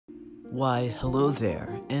Why, hello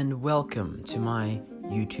there, and welcome to my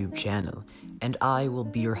YouTube channel, and I will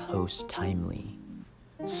be your host, Timely.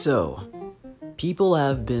 So, people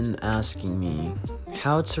have been asking me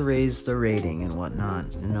how to raise the rating and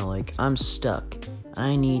whatnot, and they're like, I'm stuck,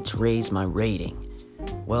 I need to raise my rating.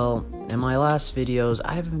 Well, in my last videos,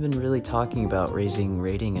 I haven't been really talking about raising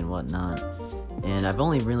rating and whatnot, and I've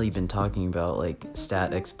only really been talking about like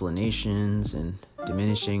stat explanations and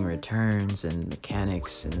diminishing returns and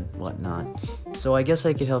mechanics and whatnot. So I guess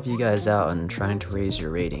I could help you guys out in trying to raise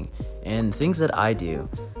your rating and things that I do.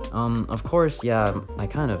 Of course, yeah, I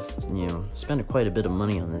kind of, spend quite a bit of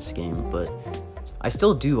money on this game, but I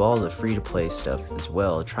still do all the free-to-play stuff as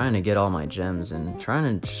well, trying to get all my gems and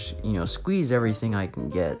trying to, squeeze everything I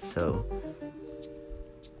can get. So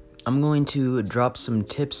I'm going to drop some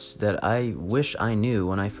tips that I wish I knew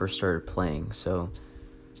when I first started playing. So,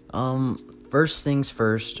 first things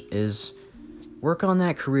first is work on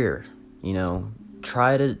that career.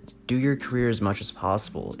 Try to do your career as much as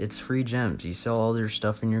possible. It's free gems. You sell all your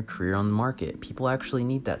stuff in your career on the market. People actually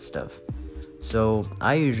need that stuff. So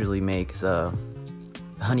I usually make the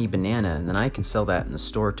honey banana, and then I can sell that in the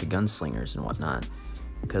store to gunslingers and whatnot.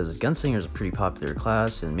 Because gunslingers are a pretty popular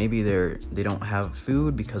class, and maybe they don't have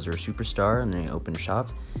food because they're a superstar, and they open shop,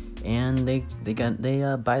 and they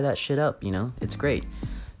buy that shit up. It's great.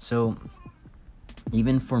 So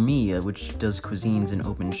even for me, which does cuisines and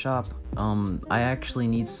open shop, I actually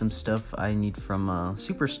need some stuff I need from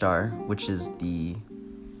Superstar, which is the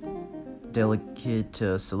delicate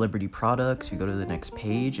celebrity products. We go to the next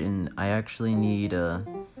page, and I actually need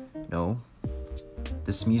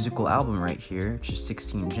this musical album right here, which is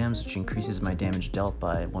 16 gems, which increases my damage dealt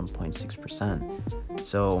by 1.6%.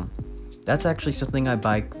 So that's actually something I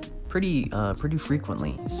buy pretty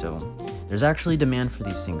frequently. So there's actually demand for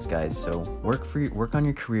these things, guys. So work on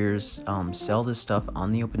your careers, sell this stuff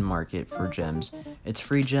on the open market for gems. It's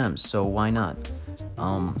free gems, so why not?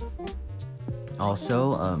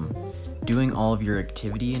 Also, doing all of your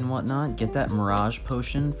activity and whatnot, get that Mirage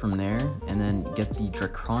Potion from there, and then get the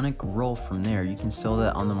Draconic Roll from there. You can sell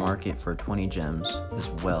that on the market for 20 gems as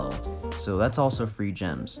well. So that's also free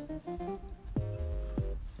gems.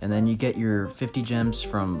 And then you get your 50 gems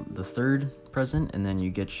from the third present, and then you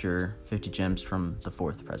get your 50 gems from the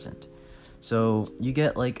fourth present. So you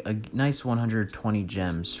get like a nice 120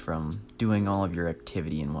 gems from doing all of your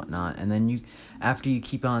activity and whatnot. And then after you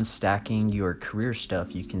keep on stacking your career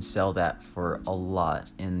stuff, you can sell that for a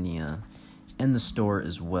lot in the store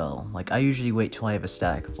as well. Like I usually wait till I have a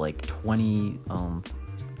stack of like 20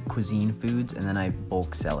 cuisine foods, and then I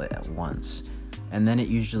bulk sell it at once. And then I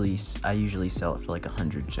usually sell it for like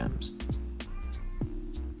 100 gems.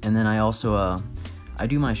 And then I also I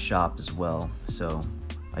do my shop as well. So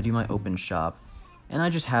I do my open shop, and I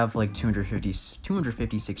just have like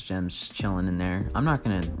 256 gems just chilling in there. I'm not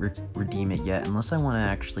gonna redeem it yet unless I want to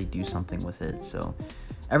actually do something with it. So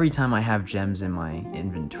every time I have gems in my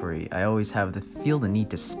inventory, I always feel the need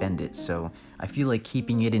to spend it. So I feel like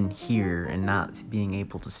keeping it in here and not being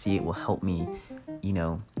able to see it will help me,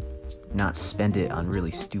 not spend it on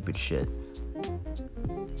really stupid shit.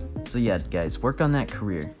 So yeah, guys, work on that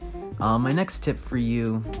career. My next tip for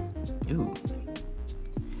you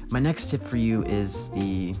is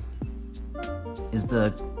the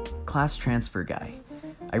class transfer guy.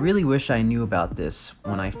 I really wish I knew about this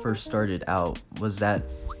when I first started out, was that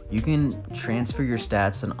you can transfer your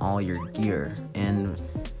stats on all your gear. And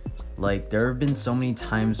like there have been so many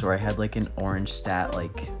times where I had like an orange stat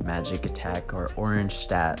like magic attack, or orange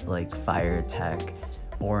stat like fire attack,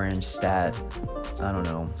 orange stat, I don't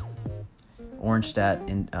know, orange stat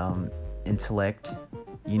in intellect,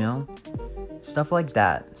 stuff like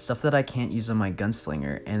that, stuff that I can't use on my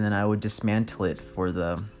gunslinger, and then I would dismantle it for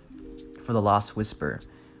the Lost Whisper.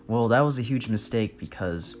 Well, that was a huge mistake,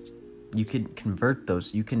 because you could convert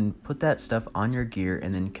those, you can put that stuff on your gear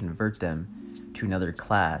and then convert them to another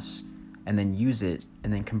class, and then use it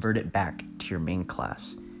and then convert it back to your main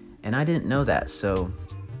class. And I didn't know that, so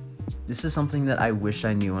this is something that I wish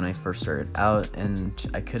I knew when I first started out, and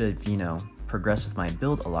I could have, progressed with my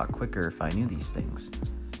build a lot quicker if I knew these things.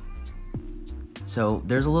 So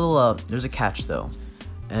there's a catch though,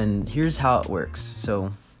 and here's how it works.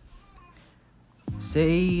 So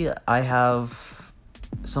say I have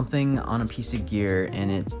something on a piece of gear,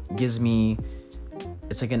 and it gives me,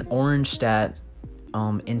 it's like an orange stat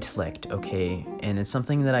intellect, okay, and it's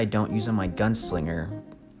something that I don't use on my gunslinger,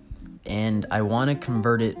 and I want to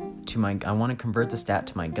convert the stat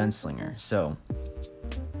to my gunslinger. So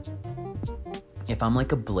if I'm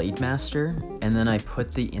like a blade master, and then I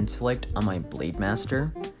put the intellect on my blade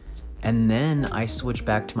master, and then I switch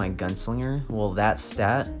back to my gunslinger, well, that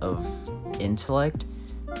stat of intellect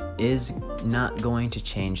is not going to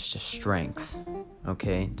change to strength.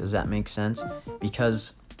 Okay, does that make sense?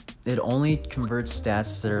 Because it only converts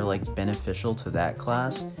stats that are like beneficial to that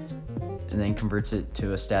class, and then converts it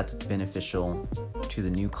to a stat that's beneficial to the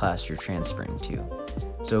new class you're transferring to.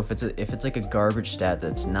 So if it's like a garbage stat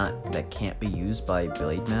that can't be used by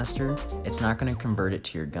Blade Master, it's not going to convert it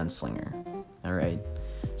to your gunslinger. All right.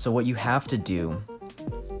 So what you have to do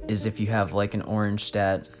is, if you have like an orange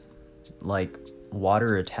stat like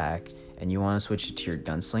water attack and you want to switch it to your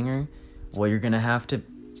gunslinger, well, you're going to have to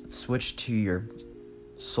switch to your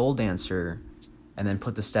soul dancer and then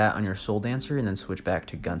put the stat on your soul dancer and then switch back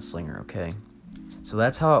to gunslinger, okay? So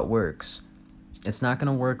that's how it works. It's not going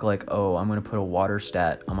to work like, oh, I'm going to put a water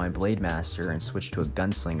stat on my Blade Master and switch to a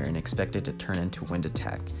gunslinger and expect it to turn into wind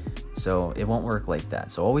attack. So it won't work like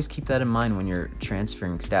that. So always keep that in mind when you're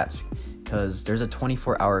transferring stats, because there's a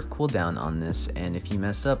 24-hour cooldown on this, and if you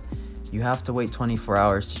mess up, you have to wait 24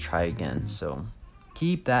 hours to try again. So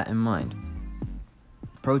keep that in mind.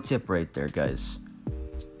 Pro tip right there, guys.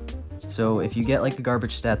 So if you get like a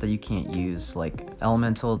garbage stat that you can't use, like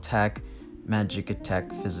elemental attack, magic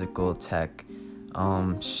attack, physical attack,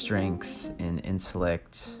 strength, and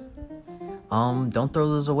intellect, don't throw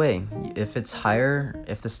those away. If it's higher,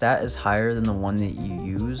 if the stat is higher than the one that you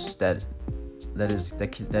use, that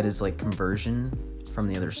is like conversion from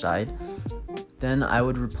the other side, then I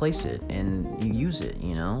would replace it and you use it,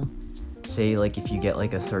 you know? Say like if you get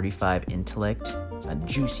like a 35 intellect, a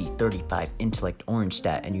juicy 35 intellect orange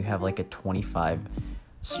stat, and you have like a 25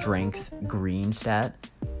 strength green stat,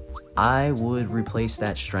 I would replace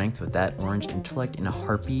that strength with that orange intellect in a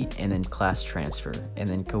heartbeat, and then class transfer, and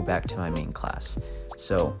then go back to my main class.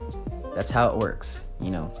 So that's how it works,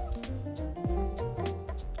 you know.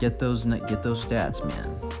 Get those stats,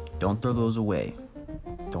 man. Don't throw those away.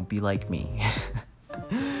 Don't be like me.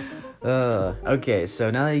 Okay, so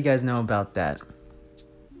now that you guys know about that,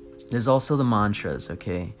 there's also the mantras,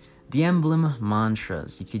 okay? The emblem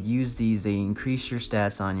mantras. You could use these. They increase your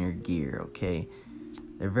stats on your gear, okay?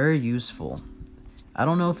 They're very useful. I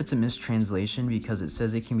don't know if it's a mistranslation, because it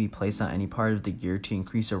says it can be placed on any part of the gear to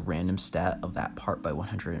increase a random stat of that part by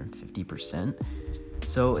 150%.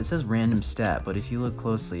 So it says random stat, but if you look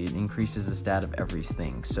closely, it increases the stat of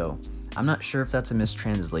everything. So I'm not sure if that's a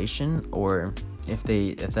mistranslation, or if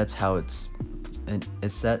that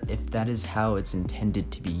is how it's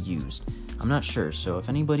intended to be used. I'm not sure. So if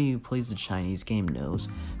anybody who plays the Chinese game knows,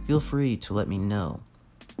 feel free to let me know.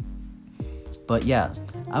 But yeah,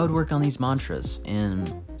 I would work on these mantras,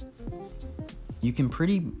 and you can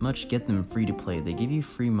pretty much get them free to play. They give you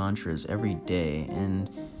free mantras every day, and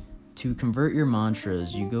to convert your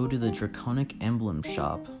mantras, you go to the Draconic Emblem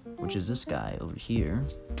shop, which is this guy over here,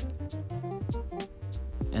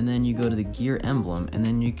 and then you go to the Gear Emblem, and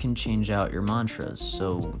then you can change out your mantras.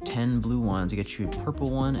 So 10 blue ones get you a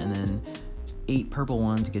purple one, and then 8 purple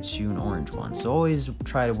ones gets you an orange one. So always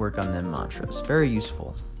try to work on them mantras. Very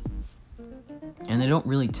useful. And they don't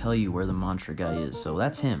really tell you where the mantra guy is, so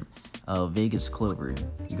that's him, Vegas Clover.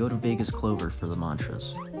 You go to Vegas Clover for the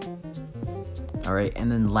mantras. Alright,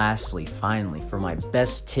 and then lastly, finally, for my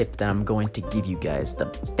best tip that I'm going to give you guys, the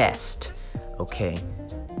best, okay?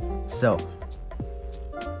 So,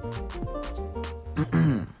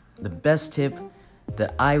 the best tip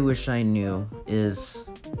that I wish I knew is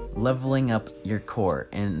leveling up your core,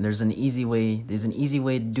 and there's an easy way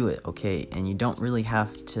to do it, okay? And you don't really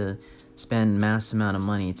have to spend mass amount of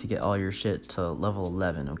money to get all your shit to level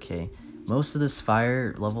 11, okay? Most of this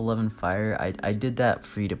fire, level 11 fire, I did that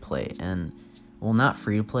free to play, and well, not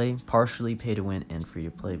free to play, partially pay to win and free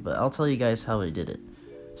to play, but I'll tell you guys how I did it.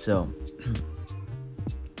 So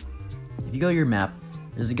if you go to your map,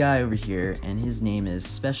 there's a guy over here, and his name is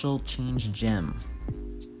Special Change Gem.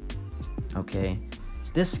 Okay,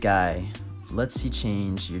 this guy lets you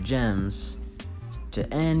change your gems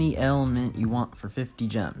to any element you want for 50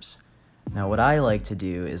 gems. Now what I like to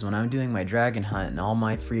do is, when I'm doing my dragon hunt and all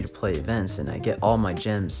my free to play events and I get all my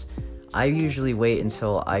gems, I usually wait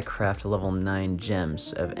until I craft level 9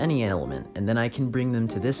 gems of any element, and then I can bring them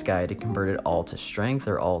to this guy to convert it all to strength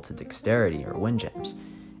or all to dexterity or wind gems.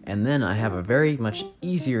 And then I have a very much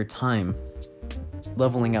easier time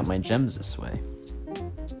leveling up my gems this way.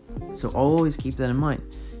 So always keep that in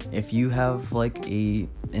mind. If you have like a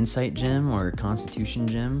insight gem or a constitution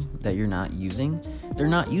gem that you're not using, they're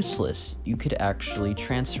not useless. You could actually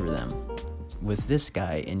transfer them with this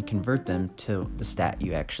guy and convert them to the stat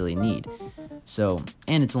you actually need. So,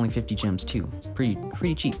 and it's only 50 gems too.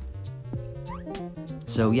 Pretty cheap.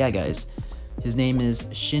 So yeah, guys, his name is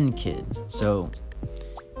Shin Kid. So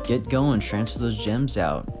get going, transfer those gems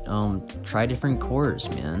out. Try different cores,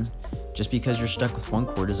 man. Just because you're stuck with one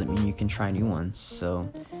core doesn't mean you can try new ones.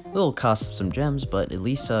 So it'll cost some gems, but at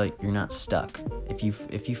least you're not stuck. If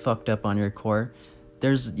you fucked up on your core,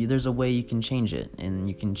 there's a way you can change it, and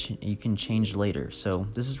you can change later. So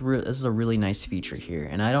this is a really nice feature here,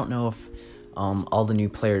 and I don't know if all the new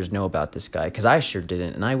players know about this guy, because I sure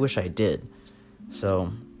didn't, and I wish I did.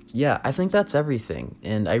 So yeah, I think that's everything,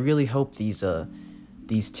 and I really hope these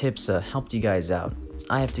tips helped you guys out.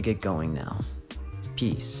 I have to get going now.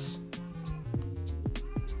 Peace.